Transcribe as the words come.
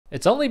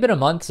It's only been a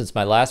month since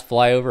my last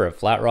flyover of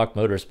Flatrock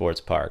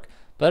Motorsports Park,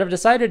 but I've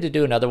decided to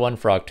do another one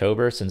for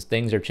October since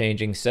things are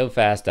changing so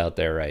fast out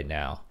there right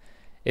now.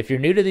 If you're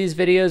new to these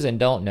videos and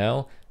don't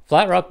know,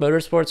 Flatrock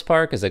Motorsports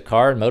Park is a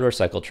car and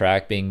motorcycle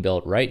track being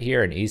built right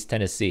here in East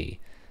Tennessee.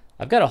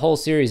 I've got a whole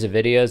series of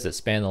videos that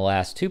span the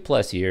last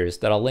 2+ years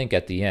that I'll link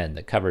at the end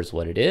that covers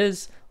what it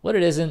is, what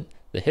it isn't,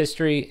 the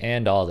history,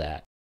 and all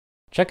that.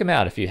 Check them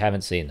out if you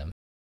haven't seen them.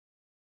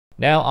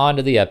 Now on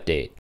to the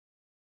update.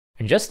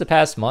 In just the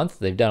past month,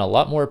 they've done a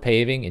lot more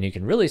paving and you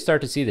can really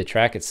start to see the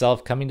track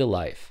itself coming to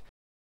life.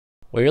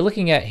 What you're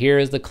looking at here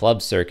is the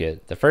club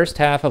circuit, the first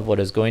half of what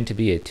is going to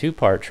be a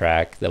 2-part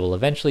track that will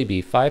eventually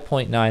be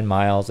 5.9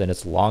 miles in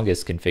its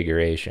longest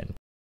configuration.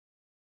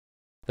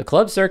 The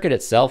club circuit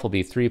itself will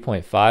be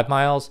 3.5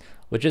 miles,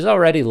 which is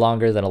already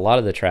longer than a lot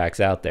of the tracks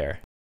out there.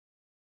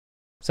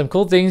 Some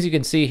cool things you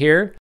can see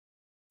here.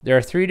 There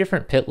are 3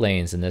 different pit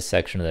lanes in this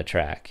section of the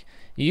track.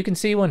 You can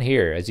see one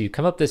here. As you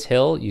come up this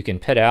hill, you can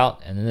pit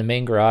out, and then the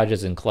main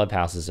garages and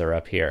clubhouses are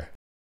up here.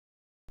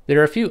 There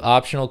are a few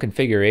optional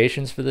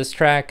configurations for this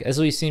track, as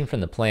we've seen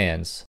from the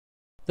plans.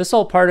 This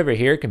whole part over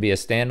here can be a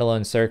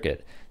standalone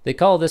circuit. They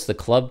call this the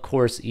Club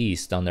Course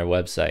East on their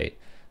website.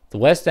 The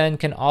west end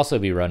can also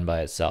be run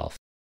by itself.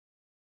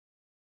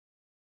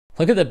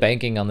 Look at the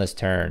banking on this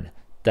turn.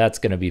 That's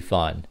going to be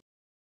fun.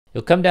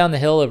 You'll come down the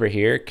hill over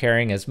here,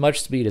 carrying as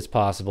much speed as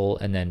possible,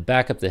 and then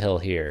back up the hill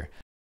here.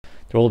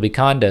 There will be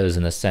condos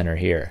in the center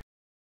here.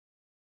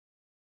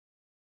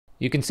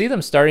 You can see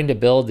them starting to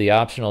build the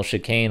optional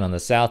chicane on the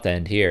south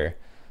end here.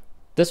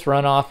 This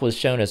runoff was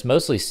shown as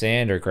mostly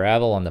sand or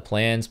gravel on the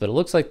plans, but it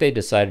looks like they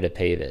decided to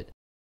pave it.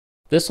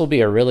 This will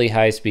be a really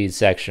high-speed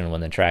section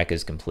when the track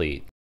is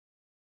complete.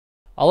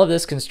 All of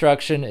this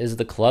construction is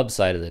the club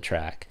side of the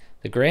track.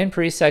 The Grand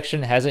Prix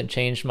section hasn't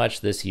changed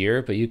much this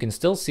year, but you can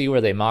still see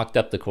where they mocked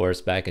up the course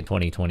back in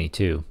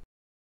 2022.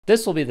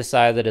 This will be the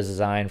side that is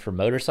designed for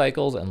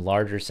motorcycles and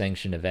larger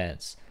sanctioned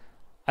events.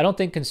 I don't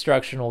think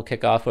construction will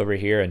kick off over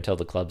here until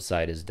the club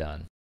side is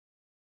done.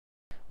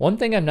 One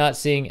thing I'm not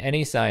seeing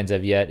any signs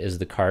of yet is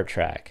the kart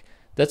track.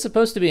 That's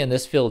supposed to be in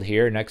this field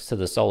here next to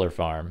the solar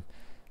farm,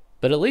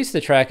 but at least the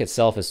track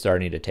itself is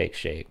starting to take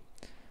shape.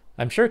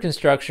 I'm sure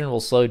construction will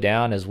slow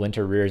down as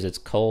winter rears its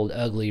cold,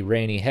 ugly,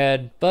 rainy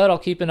head, but I'll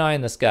keep an eye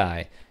in the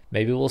sky.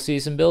 Maybe we'll see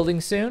some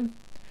buildings soon?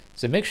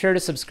 So make sure to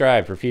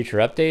subscribe for future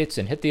updates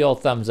and hit the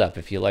old thumbs up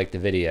if you liked the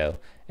video.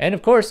 And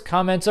of course,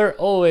 comments are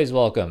always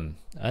welcome.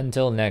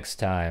 Until next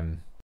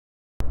time.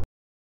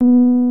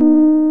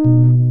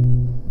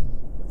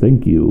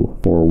 Thank you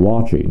for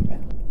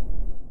watching.